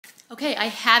Okay, I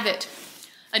have it.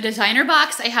 A designer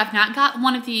box. I have not got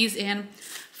one of these in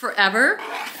forever.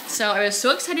 So I was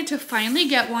so excited to finally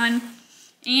get one.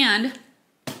 And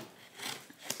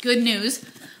good news,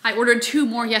 I ordered 2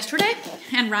 more yesterday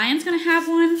and Ryan's gonna have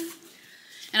one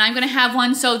and I'm gonna have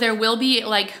one. So there will be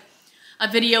like a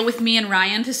video with me and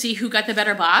Ryan to see who got the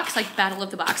better box, like battle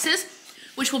of the boxes,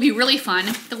 which will be really fun.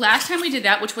 The last time we did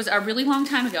that, which was a really long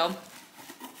time ago,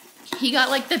 he got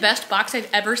like the best box I've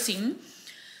ever seen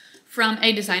from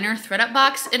a designer thredup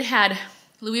box. It had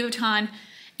Louis Vuitton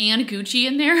and Gucci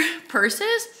in their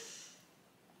purses.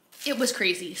 It was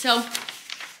crazy. So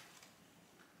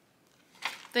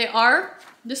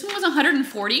this one was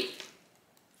 140,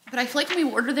 but I feel like when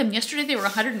we ordered them yesterday, they were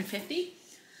 150.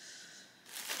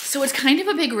 So it's kind of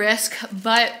a big risk,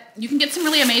 but you can get some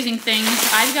really amazing things.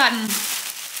 I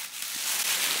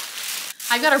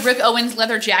got a Rick Owens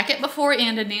leather jacket before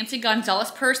and a Nancy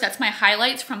Gonzalez purse. That's my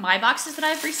highlights from my boxes that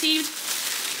I've received.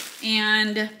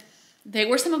 And they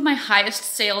were some of my highest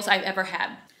sales I've ever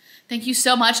had. Thank you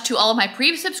so much to all of my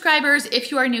previous subscribers.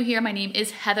 If you are new here, my name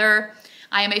is Heather.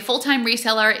 I am a full-time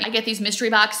reseller. I get these mystery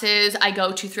boxes. I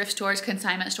go to thrift stores,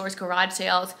 consignment stores, garage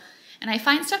sales, and I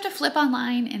find stuff to flip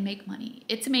online and make money.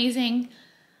 It's amazing.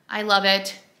 I love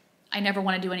it. I never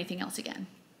want to do anything else again.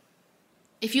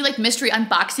 If you like mystery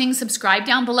unboxings, subscribe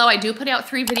down below. I do put out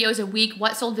 3 videos a week,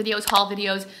 what sold videos, haul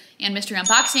videos, and mystery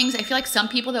unboxings. I feel like some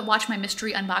people that watch my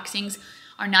mystery unboxings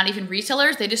are not even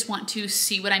resellers. They just want to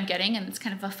see what I'm getting and it's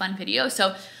kind of a fun video.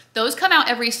 So those come out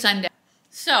every Sunday.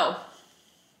 So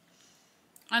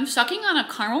I'm sucking on a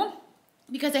caramel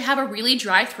because I have a really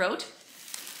dry throat.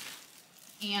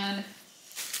 And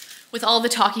with all the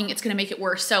talking, it's gonna make it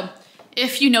worse. So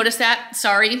if you notice that,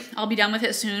 sorry, I'll be done with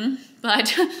it soon,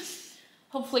 but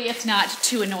hopefully it's not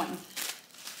too annoying.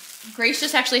 Grace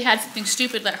just actually had something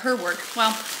stupid let her work.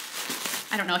 Well,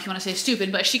 I don't know if you wanna say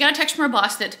stupid, but she got a text from her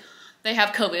boss that they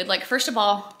have COVID. Like, first of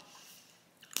all,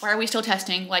 why are we still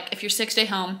testing? Like, if you're sick, stay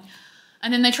home.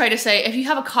 And then they try to say, if you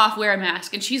have a cough, wear a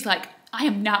mask. And she's like, I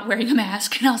am not wearing a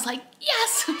mask. And I was like,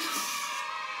 yes.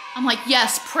 I'm like,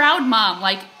 yes, proud mom.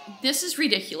 Like, this is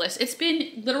ridiculous. It's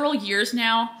been literal years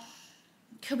now.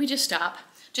 Could we just stop?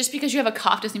 Just because you have a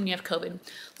cough doesn't mean you have COVID.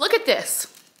 Look at this.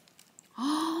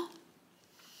 Oh.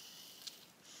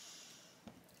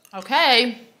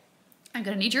 Okay. I'm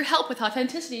gonna need your help with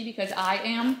authenticity because I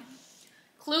am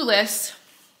clueless.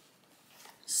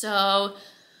 So,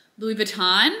 Louis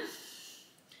Vuitton.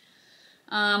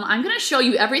 I'm gonna show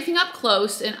you everything up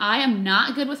close and I am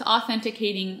not good with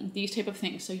authenticating these type of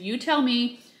things. So you tell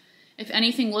me if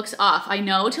anything looks off. I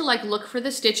know to like look for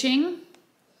the stitching.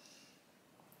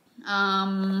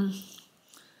 And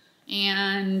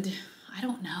I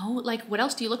don't know, like what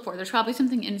else do you look for? There's probably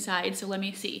something inside, so let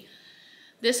me see.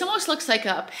 This almost looks like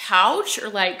a pouch or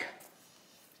like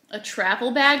a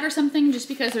travel bag or something just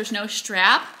because there's no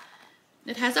strap.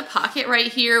 It has a pocket right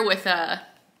here with a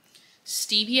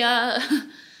stevia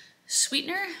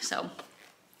sweetener, so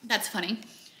that's funny.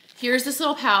 Here's this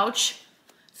little pouch.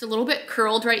 It's a little bit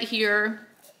curled right here.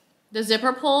 The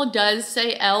zipper pull does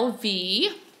say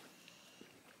LV.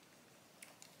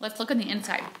 Let's look on the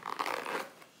inside.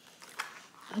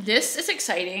 This is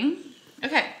exciting.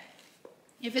 Okay,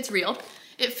 if it's real.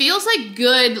 It feels like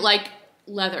good, like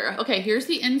leather. Okay, here's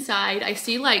the inside. I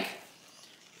see like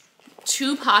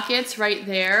 2 pockets right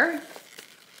there.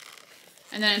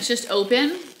 And then it's just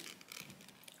open.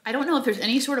 I don't know if there's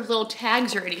any sort of little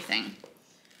tags or anything.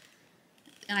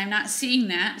 And I'm not seeing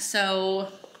that, so.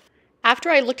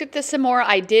 After I looked at this some more,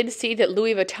 I did see that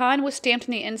Louis Vuitton was stamped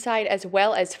on the inside as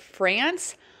well as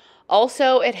France.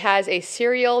 Also, it has a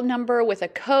serial number with a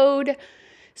code.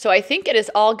 So I think it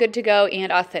is all good to go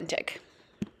and authentic.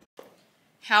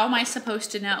 How am I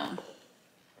supposed to know?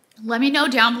 Let me know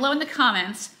down below in the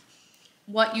comments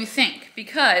what you think,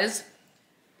 because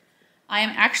I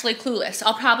am actually clueless.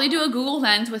 I'll probably do a Google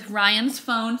Lens with Ryan's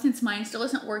phone since mine still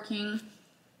isn't working.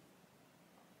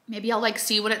 Maybe I'll like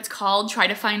see what it's called, try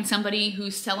to find somebody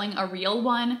who's selling a real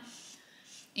one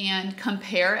and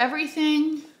compare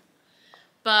everything.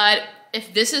 But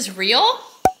if this is real,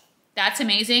 that's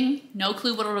amazing. No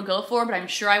clue what it'll go for, but I'm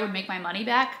sure I would make my money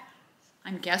back.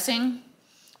 I'm guessing,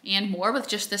 and more with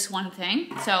just this one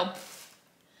thing. So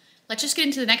let's just get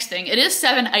into the next thing. It is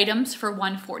 7 items for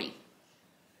 $140.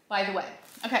 By the way.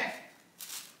 Okay.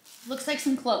 Looks like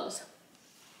some clothes.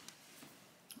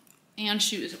 And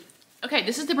shoes. Okay,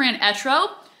 this is the brand Etro.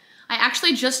 I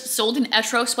actually just sold an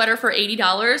Etro sweater for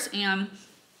 $80, and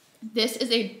this is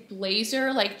a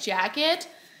blazer like jacket.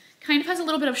 Kind of has a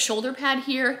little bit of shoulder pad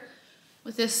here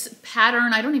with this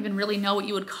pattern. I don't even really know what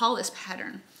you would call this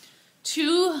pattern.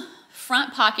 2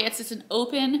 front pockets. It's an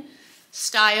open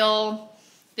style.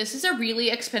 This is a really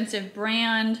expensive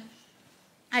brand.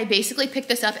 I basically pick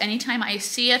this up anytime I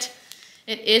see it.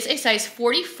 It is a size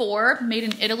 44, made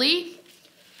in Italy.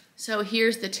 So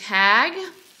here's the tag.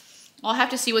 I'll have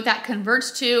to see what that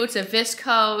converts to. It's a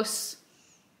viscose.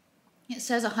 It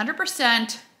says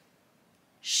 100%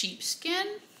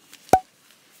 sheepskin.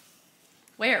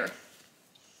 Where?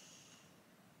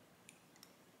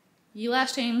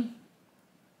 Elastane.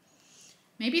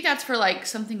 Maybe that's for like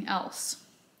something else.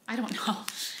 I don't know.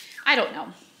 I don't know.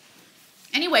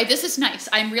 Anyway, this is nice.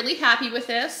 I'm really happy with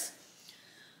this.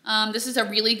 This is a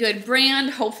really good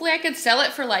brand. Hopefully I could sell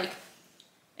it for like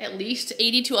at least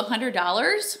 $80 to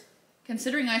 $100.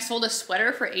 Considering I sold a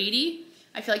sweater for $80,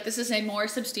 I feel like this is a more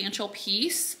substantial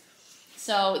piece.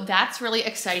 So that's really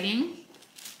exciting.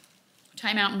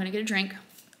 Time out, I'm gonna get a drink.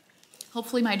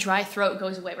 Hopefully my dry throat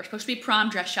goes away. We're supposed to be prom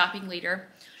dress shopping later.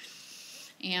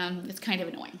 And it's kind of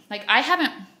annoying. Like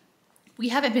we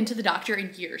haven't been to the doctor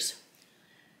in years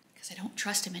because I don't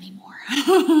trust him anymore.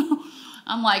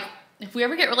 I'm like, if we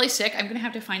ever get really sick, I'm gonna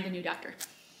have to find a new doctor.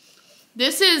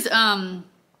 This is,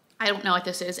 I don't know what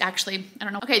this is actually. I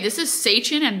don't know. Okay, this is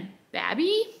Seichin and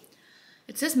Babi.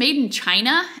 It says made in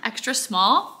China, extra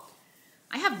small.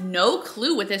 I have no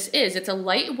clue what this is. It's a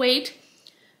lightweight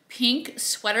pink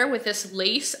sweater with this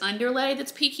lace underlay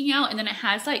that's peeking out, and then it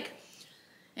has like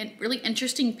a really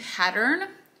interesting pattern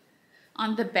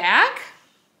on the back.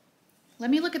 Let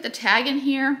me look at the tag in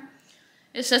here.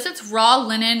 It says it's raw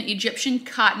linen Egyptian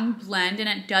cotton blend, and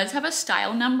it does have a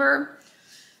style number.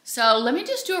 So let me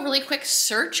just do a really quick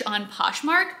search on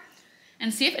Poshmark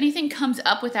and see if anything comes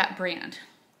up with that brand.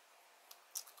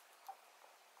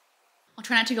 I'll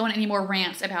try not to go on any more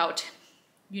rants about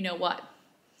you know what,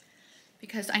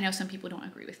 because I know some people don't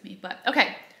agree with me, but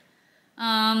okay.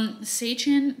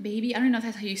 Seichin Baby, I don't know if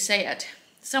that's how you say it.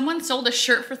 Someone sold a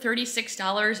shirt for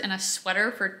 $36 and a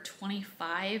sweater for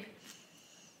 $25.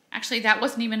 Actually, that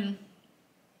wasn't even,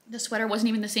 the sweater wasn't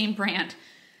even the same brand.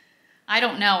 I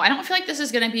don't know. I don't feel like this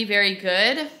is gonna be very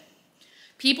good.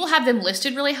 People have them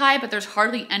listed really high, but there's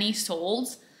hardly any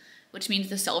sold, which means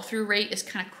the sell-through rate is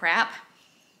kind of crap.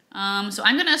 So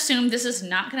I'm gonna assume this is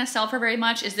not gonna sell for very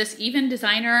much. Is this even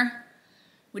designer?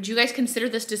 Would you guys consider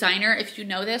this designer? If you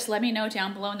know this, let me know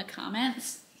down below in the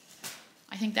comments.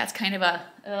 I think that's kind of a,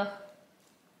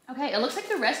 Okay, it looks like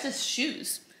the rest is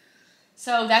shoes.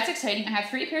 So that's exciting. I have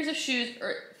 3 pairs of shoes,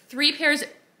 or 3 pairs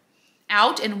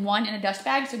out and 1 in a dust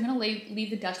bag. So I'm gonna leave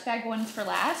the dust bag ones for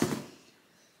last.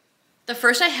 The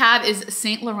first I have is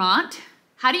Saint Laurent.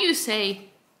 How do you say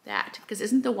that? Because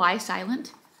isn't the Y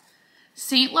silent?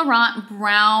 Saint Laurent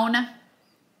brown,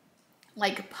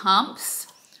 like pumps.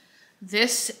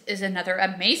 This is another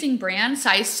amazing brand,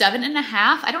 size 7.5.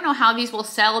 I don't know how these will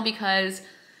sell because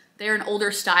they're an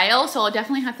older style, so I'll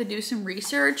definitely have to do some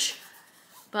research,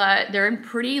 but they're in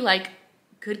pretty like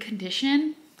good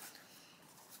condition.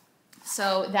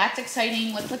 So that's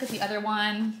exciting. Let's look at the other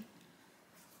one.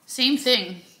 Same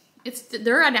thing.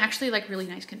 They're in actually like really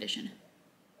nice condition.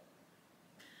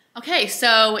 Okay,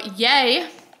 so yay.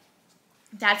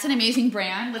 That's an amazing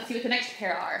brand. Let's see what the next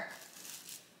pair are.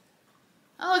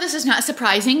 Oh, this is not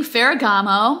surprising.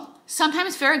 Ferragamo.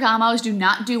 Sometimes Ferragamos do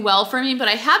not do well for me, but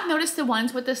I have noticed the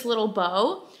ones with this little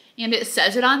bow, and it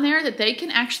says it on there that they can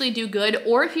actually do good.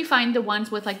 Or if you find the ones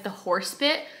with like the horse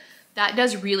bit, that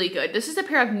does really good. This is a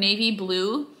pair of navy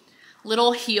blue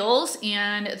little heels,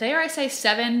 and they are a size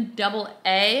 7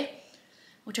 AA,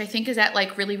 which I think is at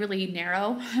like really, really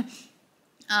narrow.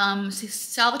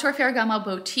 Salvatore Ferragamo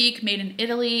Boutique, made in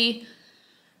Italy.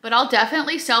 But I'll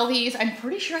definitely sell these. I'm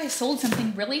pretty sure I sold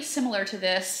something really similar to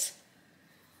this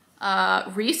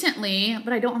recently,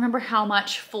 but I don't remember how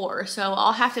much for. So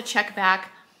I'll have to check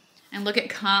back and look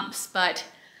at comps, but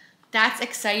that's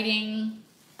exciting.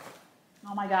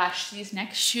 Oh my gosh, these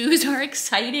next shoes are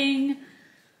exciting.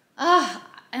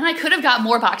 And I could have got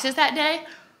more boxes that day,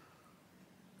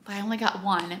 but I only got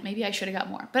 1. Maybe I should have got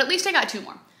more, but at least I got 2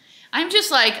 more. I'm just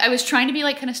like, I was trying to be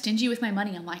like kind of stingy with my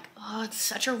money. I'm like, oh, it's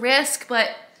such a risk, but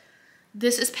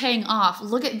this is paying off.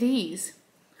 Look at these.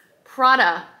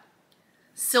 Prada,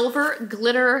 silver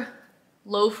glitter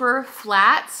loafer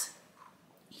flats.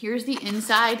 Here's the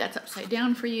inside, that's upside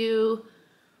down for you.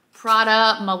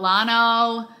 Prada,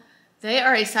 Milano. They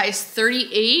are a size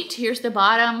 38. Here's the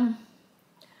bottom.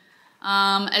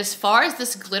 As far as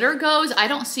this glitter goes, I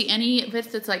don't see any of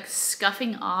it that's like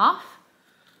scuffing off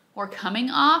or coming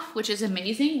off, which is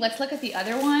amazing. Let's look at the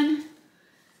other one.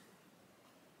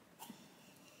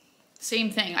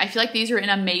 Same thing. I feel like these are in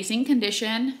amazing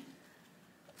condition.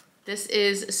 This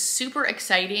is super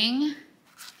exciting.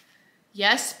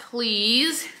 Yes,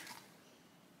 please.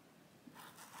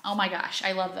 Oh my gosh,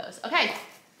 I love those. Okay,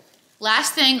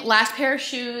 last thing, last pair of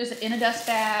shoes in a dust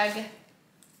bag.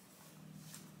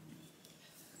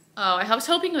 Oh, I was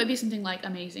hoping it would be something like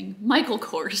amazing. Michael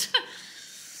Kors.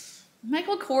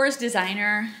 Michael Kors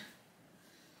designer.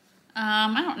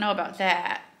 I don't know about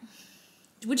that.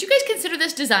 Would you guys consider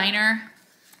this designer?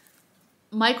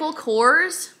 Michael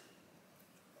Kors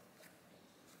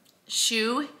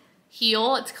shoe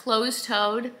heel. It's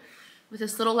closed-toed with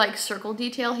this little like circle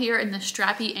detail here and the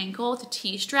strappy ankle. It's a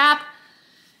T-strap.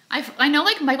 I know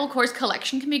like Michael Kors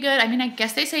collection can be good. I mean, I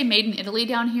guess they say made in Italy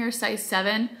down here, size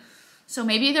 7. So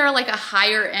maybe they're like a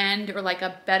higher end or like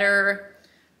a better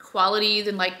quality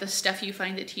than like the stuff you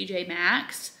find at TJ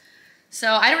Maxx.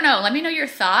 So I don't know. Let me know your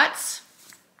thoughts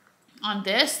on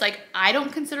this. Like, I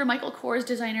don't consider Michael Kors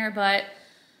designer, but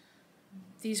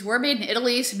these were made in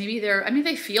Italy, so maybe they're, I mean,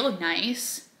 they feel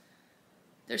nice.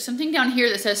 There's something down here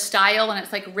that says style and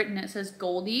it's like written, it says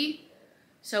Goldie.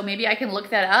 So maybe I can look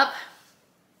that up.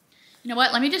 You know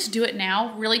what? Let me just do it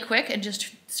now really quick and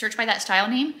just search by that style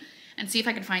name and see if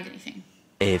I can find anything.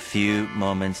 A few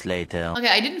moments later. Okay,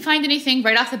 I didn't find anything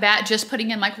right off the bat, just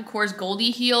putting in Michael Kors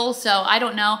Goldie heel, so I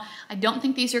don't know. I don't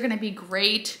think these are gonna be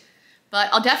great, but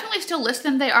I'll definitely still list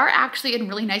them. They are actually in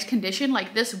really nice condition.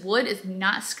 Like, this wood is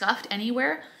not scuffed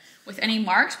anywhere with any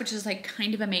marks, which is like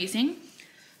kind of amazing.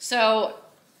 So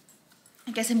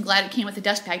I guess I'm glad it came with a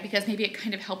dust bag because maybe it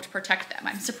kind of helped protect them.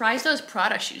 I'm surprised those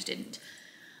Prada shoes didn't.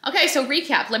 Okay, so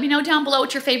recap. Let me know down below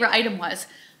what your favorite item was.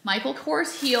 Michael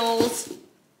Kors heels,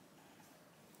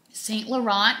 Saint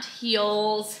Laurent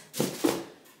heels,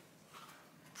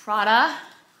 Prada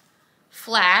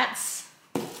flats,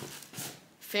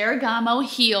 Ferragamo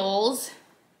heels.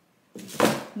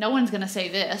 No one's gonna say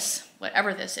this,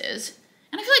 whatever this is.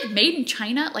 And I feel like made in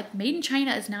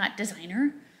China is not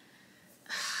designer.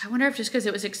 I wonder if just because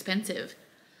it was expensive.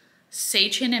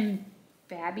 Sachin and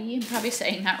Babby, I'm probably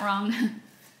saying that wrong.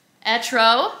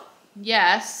 Etro,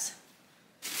 yes.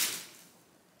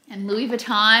 And Louis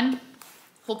Vuitton,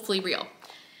 hopefully real.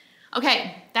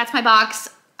 Okay, that's my box.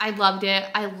 I loved it.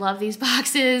 I love these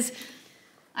boxes.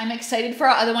 I'm excited for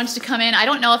our other ones to come in. I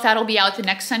don't know if that'll be out the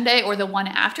next Sunday or the one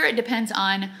after. It depends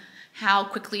on how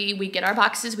quickly we get our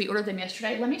boxes. We ordered them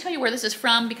yesterday. Let me tell you where this is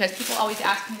from because people always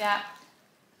ask me that.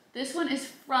 This one is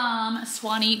from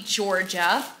Swanee,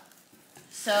 Georgia.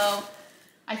 So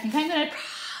I think I'm gonna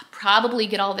probably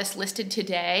get all this listed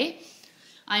today.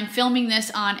 I'm filming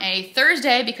this on a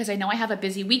Thursday because I know I have a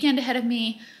busy weekend ahead of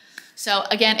me. So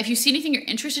again, if you see anything you're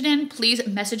interested in, please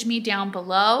message me down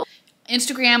below.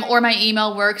 Instagram or my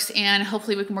email works, and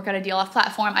hopefully we can work out a deal off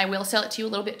platform. I will sell it to you a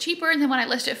little bit cheaper than what I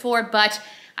list it for, but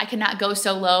I cannot go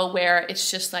so low where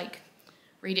it's just like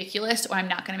ridiculous or I'm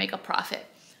not gonna make a profit.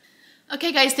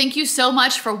 Okay guys, thank you so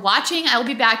much for watching. I will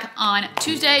be back on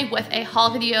Tuesday with a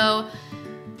haul video.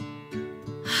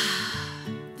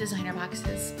 Designer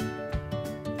boxes.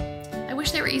 I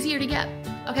wish they were easier to get.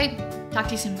 Okay, talk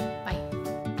to you soon. Bye.